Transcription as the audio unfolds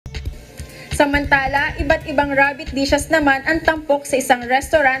Samantala, iba't ibang rabbit dishes naman ang tampok sa isang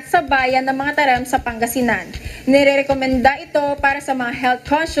restaurant sa bayan ng Mangatarem sa Pangasinan. Nirerekomenda ito para sa mga health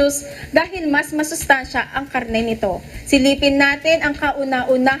conscious dahil mas masustansya ang karne nito. Silipin natin ang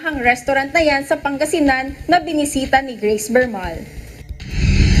kauna-unahang restaurant na yan sa Pangasinan na binisita ni Grace Bermal.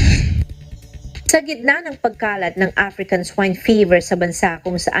 Sa gitna ng pagkalat ng African swine fever sa bansa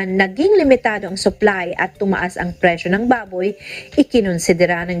kung saan naging limitado ang supply at tumaas ang presyo ng baboy,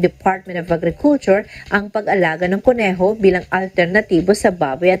 ikinonsidera ng Department of Agriculture ang pag-alaga ng kuneho bilang alternatibo sa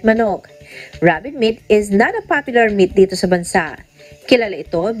baboy at manok. Rabbit meat is not a popular meat dito sa bansa. Kilala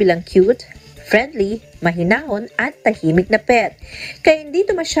ito bilang cute, friendly, mahinahon at tahimik na pet. Kaya hindi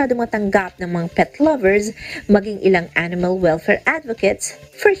ito masyado matanggap ng mga pet lovers maging ilang animal welfare advocates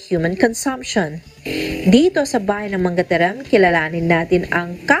for human consumption. Dito sa bayan ng Mangatarem, kilalanin natin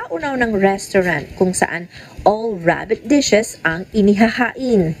ang kauna-unang restaurant kung saan all rabbit dishes ang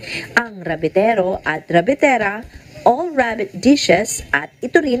inihahain. Ang rabbitero at rabbitera, all rabbit dishes at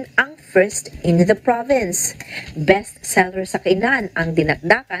ito rin ang first in the province. Best seller sa kainan ang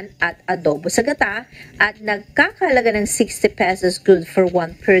dinakdakan at adobo sa gata at nagkakahalaga ng 60 pesos good for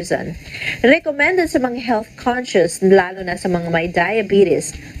one person. Recommended sa mga health conscious lalo na sa mga may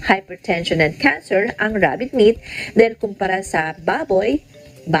diabetes, hypertension and cancer ang rabbit meat dahil kumpara sa baboy,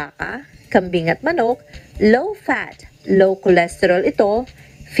 baka, kambing at manok, low fat, low cholesterol ito,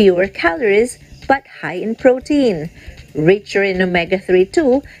 fewer calories, but high in protein. Richer in omega-3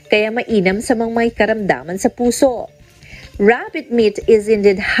 too, kaya mainam sa mga may karamdaman sa puso. Rabbit meat is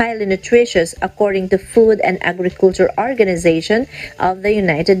indeed highly nutritious according to Food and Agriculture Organization of the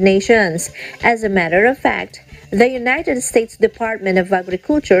United Nations. As a matter of fact, the United States Department of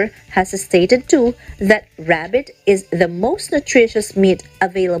Agriculture has stated too that rabbit is the most nutritious meat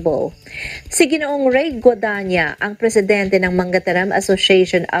available. Si Ginoong Ray Guadagna, ang presidente ng Mangatarem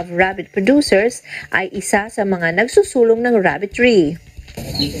Association of Rabbit Producers, ay isa sa mga nagsusulong ng rabbitry.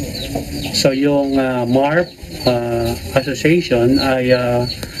 So yung MARP Association ay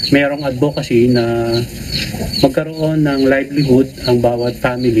mayroong advocacy na magkaroon ng livelihood ang bawat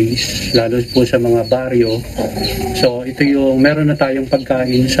families, lalo po sa mga baryo. So ito yung meron na tayong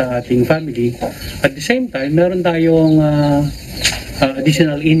pagkain sa ating family. At the same time, meron tayong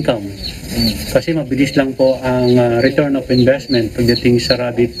additional income. Kasi mabilis lang po ang return of investment pagdating sa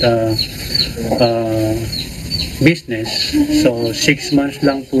rabbit business. So 6 months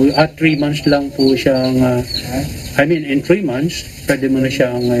lang po at 3 months lang po siyang in 3 months pwede mo na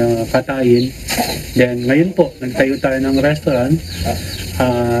siyang katayin. Then ngayon po nagtayo tayo ng restaurant,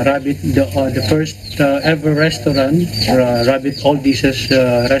 rabbit, the first ever restaurant, rabbit all dishes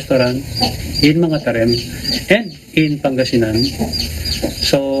restaurant in Mangatarem and in Pangasinan.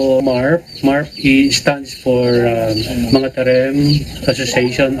 So MARP stands for Mangatarem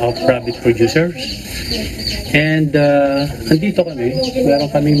Association of Rabbit Producers. And andito kami,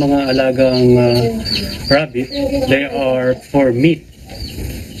 meron kami mga alagang rabbit. They are for meat.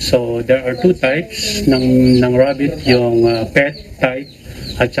 So there are 2 types ng rabbit, yung pet type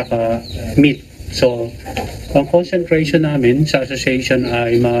at saka meat. So ang concentration namin sa association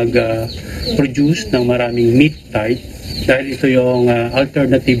ay mag-produce ng maraming meat type dahil ito yung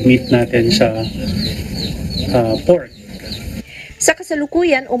alternative meat natin sa pork. Sa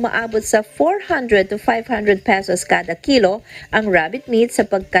kasalukuyan, umaabot sa 400 to 500 pesos kada kilo ang rabbit meat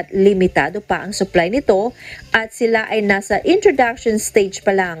sapagkat limitado pa ang supply nito at sila ay nasa introduction stage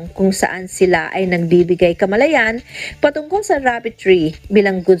pa lang kung saan sila ay nagbibigay kamalayan patungkol sa rabbitry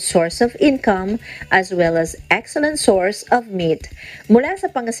bilang good source of income as well as excellent source of meat. Mula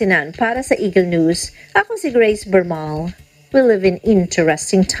sa Pangasinan para sa Eagle News, ako si Grace Bermal. We live in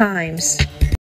interesting times.